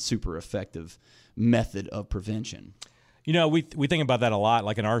really in a super effective method of prevention. We think about that a lot.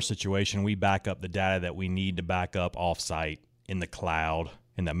 Like in our situation, we back up the data that we need to back up offsite in the cloud,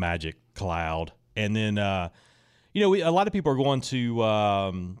 in the magic cloud, and then a lot of people are going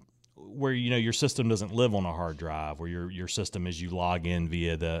to where your system doesn't live on a hard drive, where your system is you log in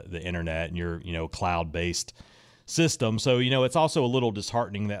via the internet and your cloud-based system. So it's also a little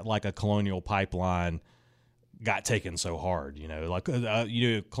disheartening that like a Colonial Pipeline got taken so hard.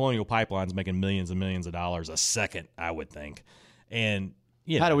 Colonial Pipeline's making millions and millions of dollars a second, I would think. And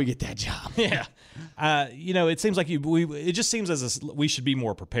how do we get that job? Yeah, it seems like it just seems as we should be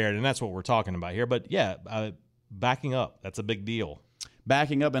more prepared, and that's what we're talking about here. But backing up, that's a big deal.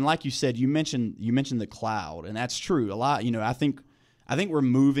 Backing up, and like you said, you mentioned the cloud, and that's true. A lot, I think we're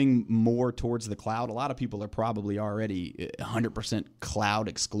moving more towards the cloud. A lot of people are probably already 100% cloud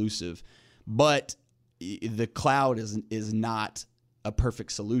exclusive, but the cloud is not a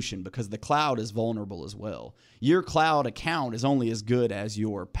perfect solution because the cloud is vulnerable as well. Your cloud account is only as good as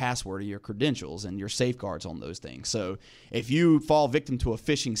your password or your credentials and your safeguards on those things. So if you fall victim to a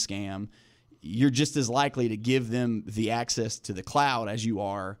phishing scam, you're just as likely to give them the access to the cloud as you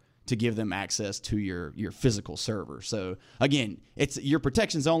are to give them access to your physical server. So again, your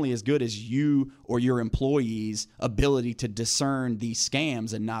protection's only as good as you or your employees' ability to discern these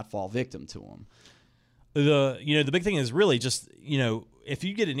scams and not fall victim to them. The big thing is really just, if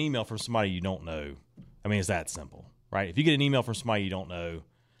you get an email from somebody you don't know, it's that simple, right? If you get an email from somebody you don't know,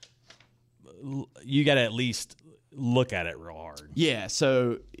 you got to at least look at it real hard. Yeah,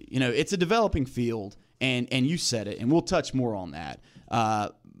 so it's a developing field, and you said it, and we'll touch more on that.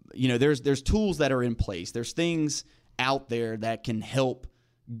 There's tools that are in place. There's things out there that can help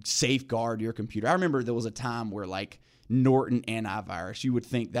safeguard your computer. I remember there was a time where like Norton antivirus, you would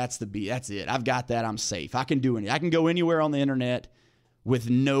think that's it. I've got that. I'm safe. I can do anything. I can go anywhere on the internet with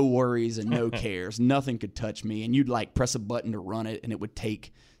no worries and no cares. Nothing could touch me. And you'd like press a button to run it, and it would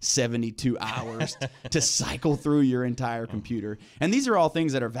take 72 hours to cycle through your entire computer. And these are all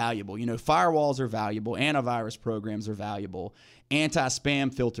things that are valuable. Firewalls are valuable. Antivirus programs are valuable.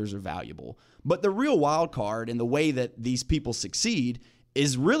 Anti-spam filters are valuable. But the real wild card and the way that these people succeed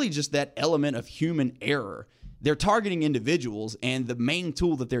is really just that element of human error. They're targeting individuals, and the main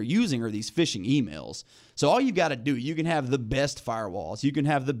tool that they're using are these phishing emails. So all you've got to do, you can have the best firewalls, you can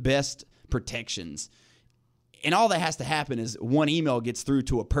have the best protections, and all that has to happen is one email gets through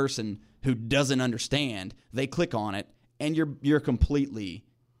to a person who doesn't understand. They click on it, and you're completely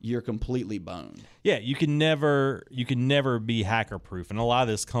boned. Yeah, you can never be hacker proof, and a lot of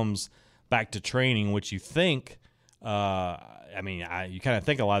this comes back to training, which you think. You kind of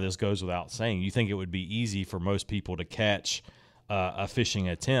think a lot of this goes without saying. You think it would be easy for most people to catch a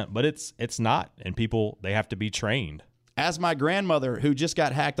phishing attempt, but it's not, and people, they have to be trained. As my grandmother, who just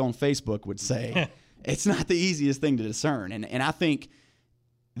got hacked on Facebook, would say, it's not the easiest thing to discern. And I think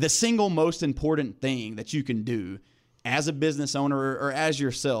the single most important thing that you can do as a business owner or as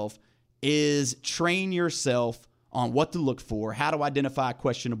yourself is train yourself on what to look for, how to identify a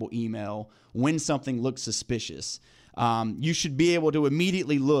questionable email, when something looks suspicious. You should be able to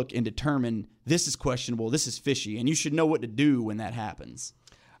immediately look and determine this is questionable, this is fishy, and you should know what to do when that happens.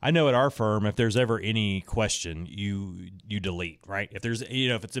 I know at our firm, if there's ever any question, you delete, right? If there's,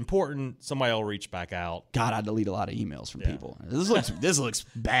 if it's important, somebody will reach back out. God, I delete a lot of emails from people. This looks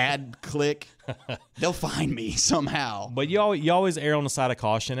bad. Click. They'll find me somehow. But you always err on the side of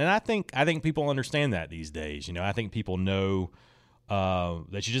caution, and I think people understand that these days. I think people know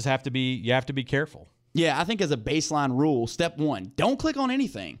that you just have to be careful. Yeah, I think as a baseline rule, step one, don't click on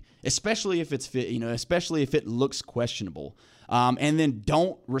anything, especially if especially if it looks questionable. And then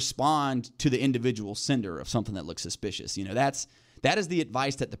don't respond to the individual sender of something that looks suspicious. That is the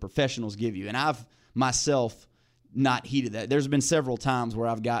advice that the professionals give you. And I've myself not heeded that. There's been several times where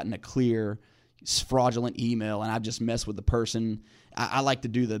I've gotten a clear fraudulent email and I've just messed with the person. I like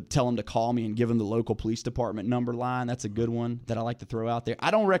to tell them to call me and give them the local police department number line. That's a good one that I like to throw out there.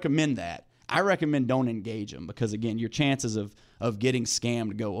 I don't recommend that. I recommend don't engage them because, again, your chances of getting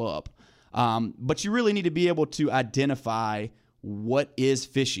scammed go up. But you really need to be able to identify what is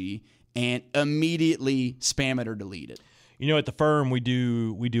fishy and immediately spam it or delete it. At the firm, we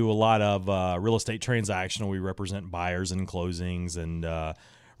do a lot of real estate transactional. We represent buyers and closings and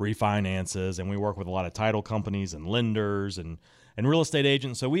refinances, and we work with a lot of title companies and lenders and real estate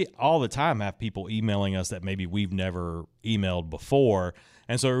agents. So we all the time have people emailing us that maybe we've never emailed before.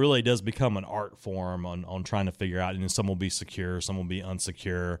 And so it really does become an art form on trying to figure out, some will be secure, some will be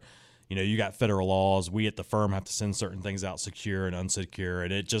unsecure. You got federal laws. We at the firm have to send certain things out secure and unsecure.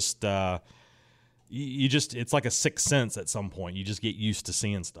 And it just, it's like a sixth sense at some point. You just get used to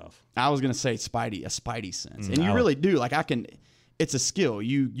seeing stuff. I was going to say a spidey sense. And you really do. It's a skill.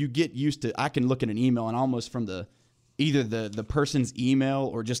 You get used to, I can look at an email and almost from either the person's email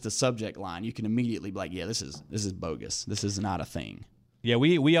or just the subject line, you can immediately be like, yeah, this is bogus. This is not a thing. Yeah,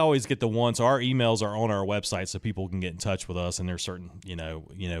 we always get the ones. So our emails are on our website, so people can get in touch with us. And there's certain,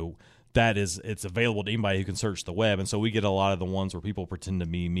 it's available to anybody who can search the web. And so we get a lot of the ones where people pretend to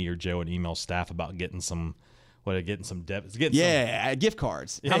be me or Joe and email staff about getting some gift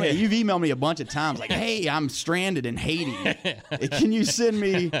cards. Yeah. You've emailed me a bunch of times like, hey, I'm stranded in Haiti. Can you send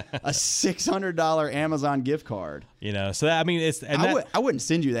me a $600 Amazon gift card? So that, I wouldn't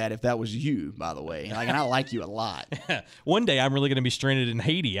send you that if that was you, by the way. And I like you a lot. One day I'm really going to be stranded in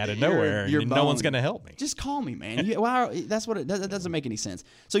Haiti out of nowhere, and no one's going to help me. Just call me, man. That doesn't make any sense.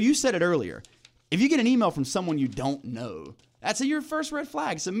 So you said it earlier. If you get an email from someone you don't know, that's your first red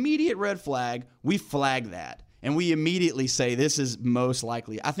flag. It's immediate red flag. We flag that. And we immediately say this is most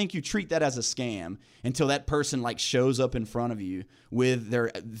likely. I think you treat that as a scam until that person shows up in front of you with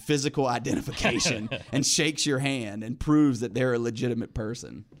their physical identification and shakes your hand and proves that they're a legitimate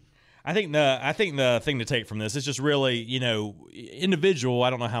person. I think the thing to take from this is just really, individual. I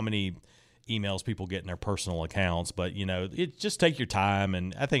don't know how many emails people get in their personal accounts, but just take your time.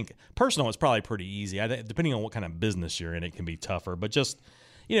 And I think personal is probably pretty easy. Depending on what kind of business you're in, it can be tougher. But just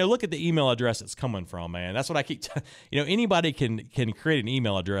look at the email address it's coming from, man. That's what I keep. Anybody can create an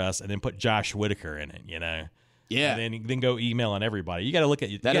email address and then put Josh Whitaker in it. Yeah. And then go emailing everybody. You got to look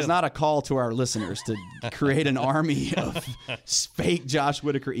at that. Is not a call to our listeners to create an army of fake Josh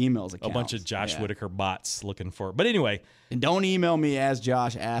Whitaker emails accounts. A bunch of Josh Whitaker bots looking for. But anyway, and don't email me as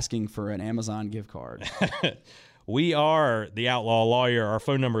Josh asking for an Amazon gift card. We are the Outlaw Lawyer. Our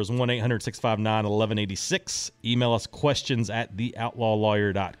phone number is 1-800-659-1186. Email us questions at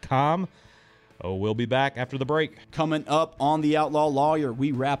theoutlawlawyer.com. We'll be back after the break. Coming up on The Outlaw Lawyer,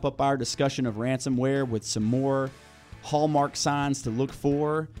 we wrap up our discussion of ransomware with some more hallmark signs to look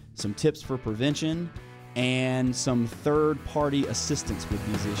for, some tips for prevention, and some third-party assistance with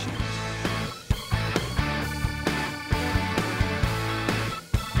these issues.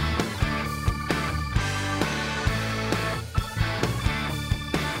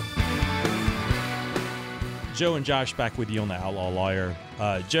 Joe and Josh back with you on the Outlaw Lawyer.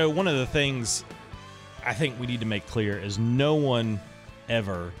 Joe, one of the things I think we need to make clear is no one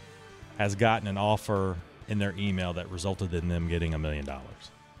ever has gotten an offer in their email that resulted in them getting $1 million.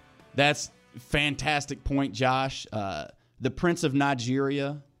 That's a fantastic point, Josh. The Prince of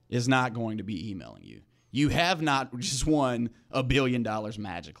Nigeria is not going to be emailing you. You have not just won $1 billion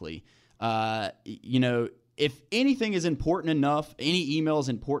magically. If anything is important enough, any email is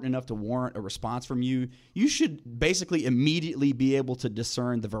important enough to warrant a response from you, you should basically immediately be able to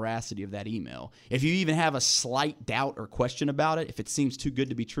discern the veracity of that email. If you even have a slight doubt or question about it, if it seems too good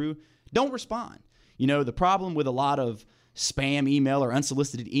to be true, don't respond. The problem with a lot of spam email or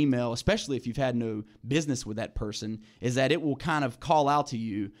unsolicited email, especially if you've had no business with that person, is that it will kind of call out to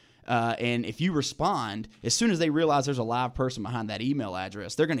you. And if you respond, as soon as they realize there's a live person behind that email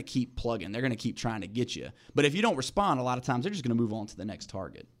address, they're going to keep plugging. They're going to keep trying to get you. But if you don't respond, a lot of times they're just going to move on to the next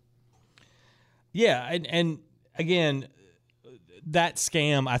target. Yeah, and again, that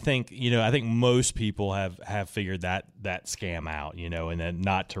scam, I think most people have figured that scam out, and then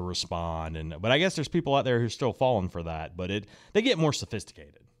not to respond. But I guess there's people out there who are still falling for that. But they get more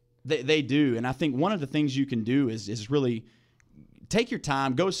sophisticated. They do, and I think one of the things you can do is really take your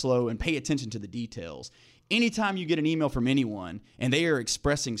time, go slow, and pay attention to the details. Anytime you get an email from anyone and they are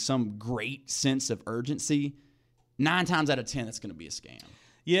expressing some great sense of urgency, 9 times out of 10, that's going to be a scam.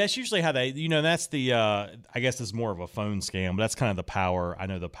 Yeah, it's usually how they, that's the, I guess it's more of a phone scam, but that's kind of the power. I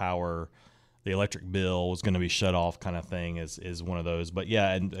know the electric bill was going to be shut off kind of thing is one of those. But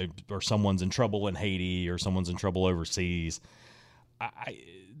yeah, or someone's in trouble in Haiti or someone's in trouble overseas.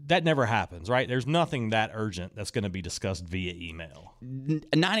 That never happens, right? There's nothing that urgent that's going to be discussed via email.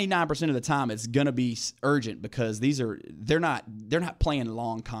 99% of the time, it's going to be urgent because they're not playing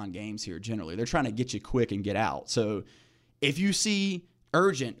long con games here. Generally, they're trying to get you quick and get out. So if you see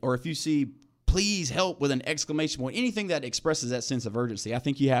urgent, or if you see please help with an exclamation point, anything that expresses that sense of urgency, I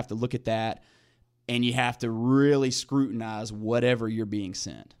think you have to look at that and you have to really scrutinize whatever you're being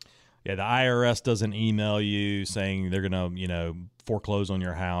sent. Yeah, the IRS doesn't email you saying they're going to, foreclose on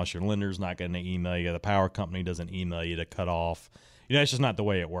your house. Your lender's not going to email you. The power company doesn't email you to cut off. It's just not the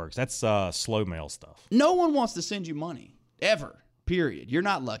way it works. That's slow mail stuff. No one wants to send you money, ever, period. You're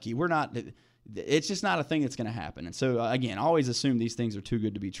not lucky. We're not. It's just not a thing that's going to happen. And so, again, always assume these things are too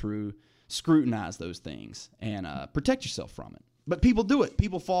good to be true. Scrutinize those things and protect yourself from it. But people do it.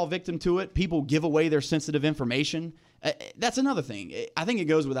 People fall victim to it. People give away their sensitive information. That's another thing. I think it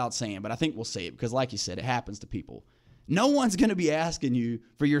goes without saying, but I think we'll say it because, like you said, it happens to people. No one's going to be asking you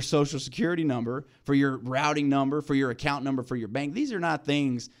for your social security number, for your routing number, for your account number, for your bank. These are not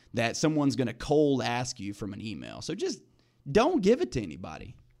things that someone's going to cold ask you from an email. So just don't give it to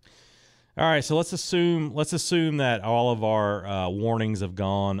anybody. All right, so let's assume that all of our warnings have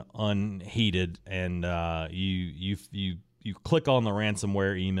gone unheeded, and you click on the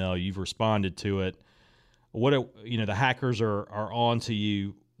ransomware email, you've responded to it. The hackers are on to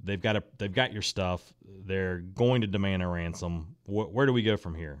you. They've got your stuff. They're going to demand a ransom. Where do we go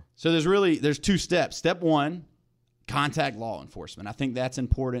from here? So there's 2 steps. Step 1, contact law enforcement. I think that's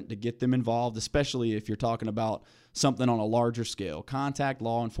important to get them involved, especially if you're talking about something on a larger scale. Contact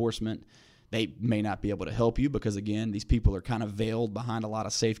law enforcement. They may not be able to help you because, again, these people are kind of veiled behind a lot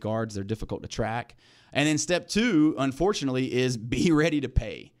of safeguards. They're difficult to track. And then step 2, unfortunately, is be ready to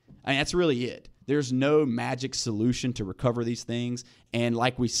pay. I mean, that's really it. There's no magic solution to recover these things. And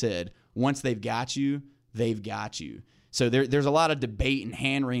like we said, once they've got you, they've got you. So there's a lot of debate and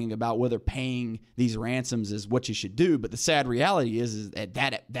hand-wringing about whether paying these ransoms is what you should do. But the sad reality is at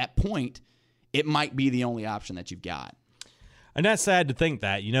that point, it might be the only option that you've got. And that's sad to think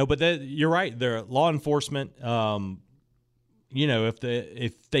that, but you're right. The law enforcement,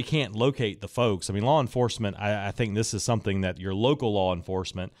 if they can't locate the folks, I mean, law enforcement, I think this is something that your local law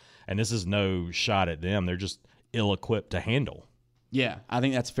enforcement, and this is no shot at them, they're just ill-equipped to handle. Yeah, I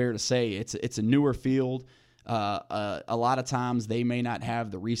think that's fair to say. It's a newer field. A lot of times they may not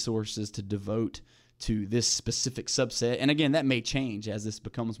have the resources to devote to this specific subset. And again, that may change as this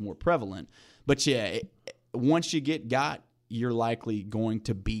becomes more prevalent. But yeah, once you get got, you're likely going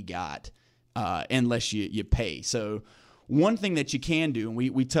to be got unless you pay. So one thing that you can do, and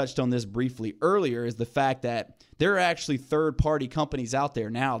we touched on this briefly earlier, is the fact that there are actually third-party companies out there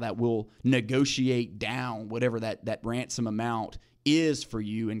now that will negotiate down whatever that ransom amount is for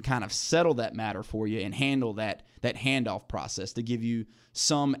you and kind of settle that matter for you and handle that handoff process to give you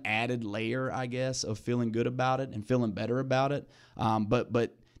some added layer, I guess, of feeling good about it and feeling better about it.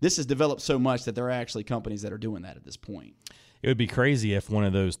 But this has developed so much that there are actually companies that are doing that at this point. It would be crazy if one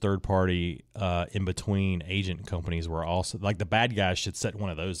of those third-party in-between agent companies were also like the bad guys should set one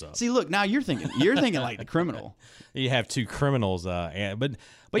of those up. See, look, now you're thinking like the criminal. You have 2 criminals,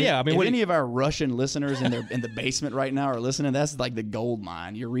 but yeah, I mean, if any of our Russian listeners in the basement right now are listening, that's like the gold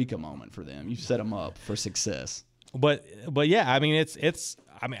mine, eureka moment for them. You set them up for success. But yeah, I mean, it's.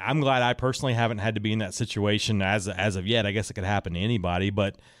 I mean, I'm glad I personally haven't had to be in that situation as of yet. I guess it could happen to anybody,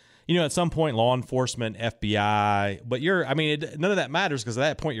 but. At some point, law enforcement, FBI, but none of that matters because at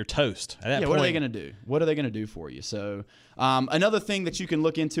that point, you're toast. At that point, what are they going to do? What are they going to do for you? So another thing that you can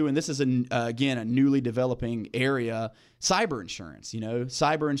look into, and this is, again, a newly developing area, cyber insurance.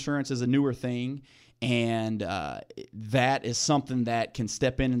 Cyber insurance is a newer thing, and that is something that can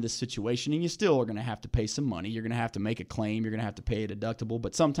step in this situation, and you still are going to have to pay some money. You're going to have to make a claim. You're going to have to pay a deductible,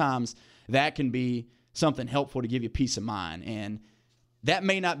 but sometimes that can be something helpful to give you peace of mind, and that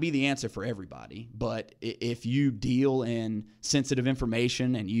may not be the answer for everybody, but if you deal in sensitive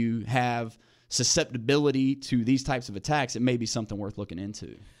information and you have susceptibility to these types of attacks, it may be something worth looking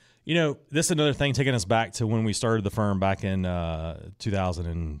into. This is another thing taking us back to when we started the firm back in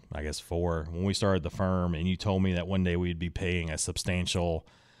 2004, when we started the firm, and you told me that one day we'd be paying a substantial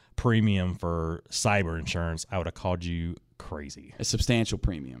premium for cyber insurance. I would have called you crazy. A substantial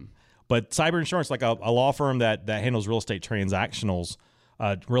premium. But cyber insurance, like a law firm that handles real estate transactions,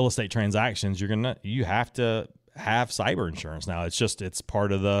 you have to have cyber insurance now. It's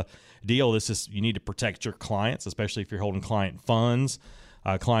part of the deal. You need to protect your clients, especially if you're holding client funds.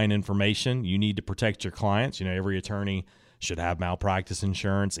 Client information. You need to protect your clients. Every attorney should have malpractice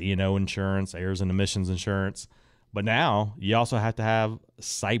insurance, E&O insurance, errors and omissions insurance. But now you also have to have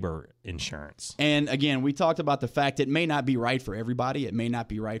cyber insurance. And again, we talked about the fact it may not be right for everybody. It may not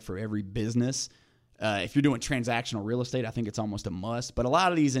be right for every business. If you're doing transactional real estate, I think it's almost a must. But a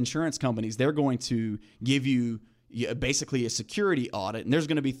lot of these insurance companies, they're going to give you basically a security audit, and there's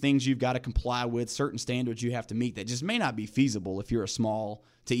going to be things you've got to comply with, certain standards you have to meet that just may not be feasible if you're a small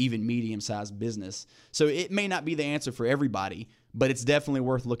to even medium-sized business. So it may not be the answer for everybody, but it's definitely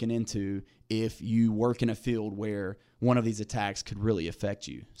worth looking into if you work in a field where one of these attacks could really affect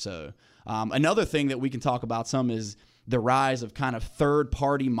you. So another thing that we can talk about some is the rise of kind of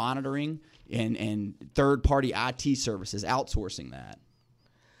third-party monitoring and third-party IT services, outsourcing that.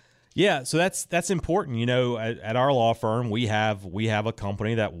 Yeah, so that's important. At our law firm, we have a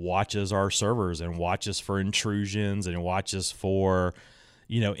company that watches our servers and watches for intrusions and watches for,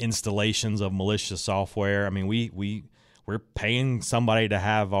 installations of malicious software. I mean, we're paying somebody to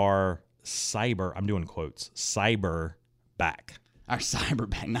have our cyber, I'm doing quotes, cyber back. Our cyber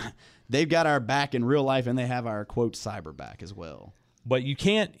back. They've got our back in real life, and they have our quote cyber back as well. But you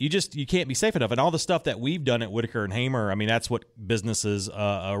can't be safe enough. And all the stuff that we've done at Whitaker and Hamer, I mean, that's what businesses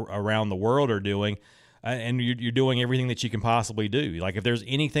around the world are doing. And you're doing everything that you can possibly do. Like if there's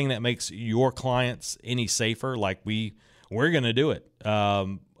anything that makes your clients any safer, like we're going to do it.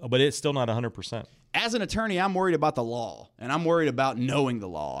 But it's still not 100%. As an attorney, I'm worried about the law, and I'm worried about knowing the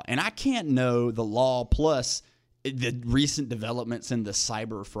law. And I can't know the law plus the recent developments in the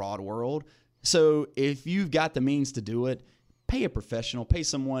cyber fraud world. So if you've got the means to do it, pay a professional, pay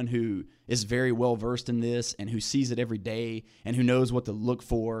someone who is very well versed in this and who sees it every day and who knows what to look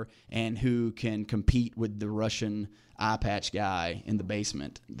for and who can compete with the Russian eye patch guy in the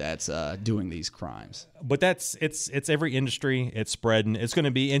basement that's doing these crimes. But it's every industry. It's spreading. It's going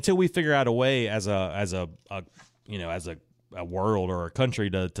to be until we figure out a way as a world or a country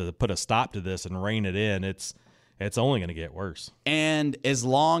to put a stop to this and rein it in. It's only going to get worse. And as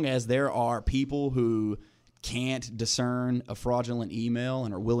long as there are people who can't discern a fraudulent email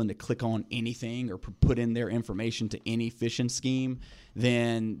and are willing to click on anything or put in their information to any phishing scheme,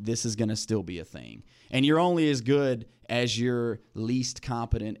 then this is going to still be a thing. And you're only as good as your least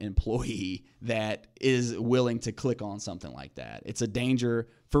competent employee that is willing to click on something like that. It's a danger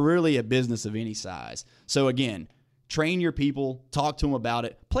for really a business of any size. So again, train your people, talk to them about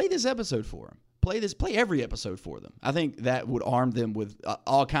it, play this episode for them. Play every episode for them. I think that would arm them with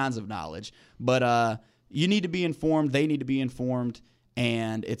all kinds of knowledge. But you need to be informed. They need to be informed.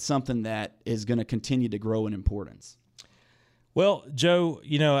 And it's something that is going to continue to grow in importance. Well, Joe,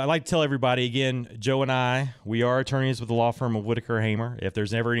 I like to tell everybody again, Joe and I, we are attorneys with the law firm of Whitaker Hamer. If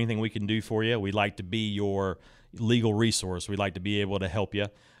there's ever anything we can do for you, we'd like to be your legal resource. We'd like to be able to help you.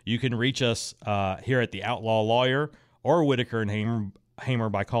 You can reach us here at the Outlaw Lawyer or Whitaker and Hamer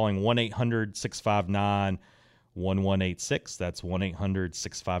by calling 1-800-659-1186. That's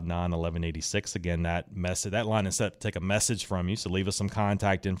 1-800-659-1186. Again, that line is set to take a message from you, so leave us some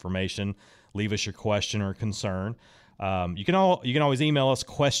contact information. Leave us your question or concern. You can always email us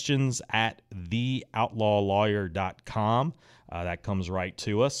questions at theoutlawlawyer.com. That comes right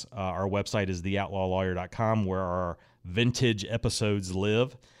to us. Our website is theoutlawlawyer.com, where our vintage episodes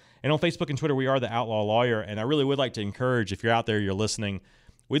live. And on Facebook and Twitter, we are The Outlaw Lawyer. And I really would like to encourage, if you're out there, you're listening,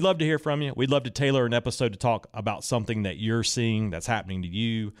 we'd love to hear from you. We'd love to tailor an episode to talk about something that you're seeing that's happening to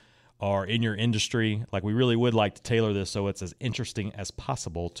you or in your industry. Like, we really would like to tailor this so it's as interesting as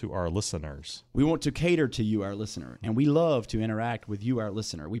possible to our listeners. We want to cater to you, our listener, and we love to interact with you, our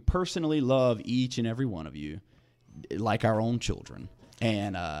listener. We personally love each and every one of you like our own children.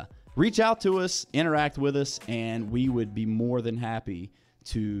 And reach out to us, interact with us, and we would be more than happy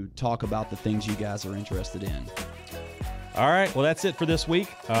to talk about the things you guys are interested in. All right, well, that's it for this week.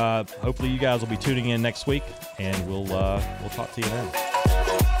 Hopefully you guys will be tuning in next week, and we'll talk to you then.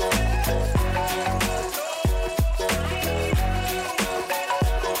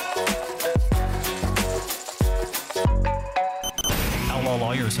 Outlaw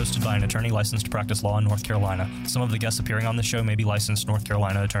Lawyer is hosted by an attorney licensed to practice law in North Carolina. Some of the guests appearing on the show may be licensed North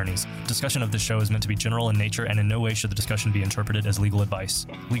Carolina attorneys. Discussion of this show is meant to be general in nature, and in no way should the discussion be interpreted as legal advice.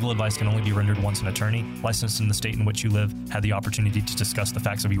 Legal advice can only be rendered once an attorney, licensed in the state in which you live, had the opportunity to discuss the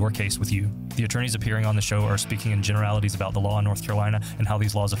facts of your case with you. The attorneys appearing on the show are speaking in generalities about the law in North Carolina and how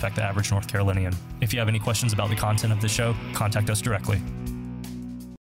these laws affect the average North Carolinian. If you have any questions about the content of the show, contact us directly.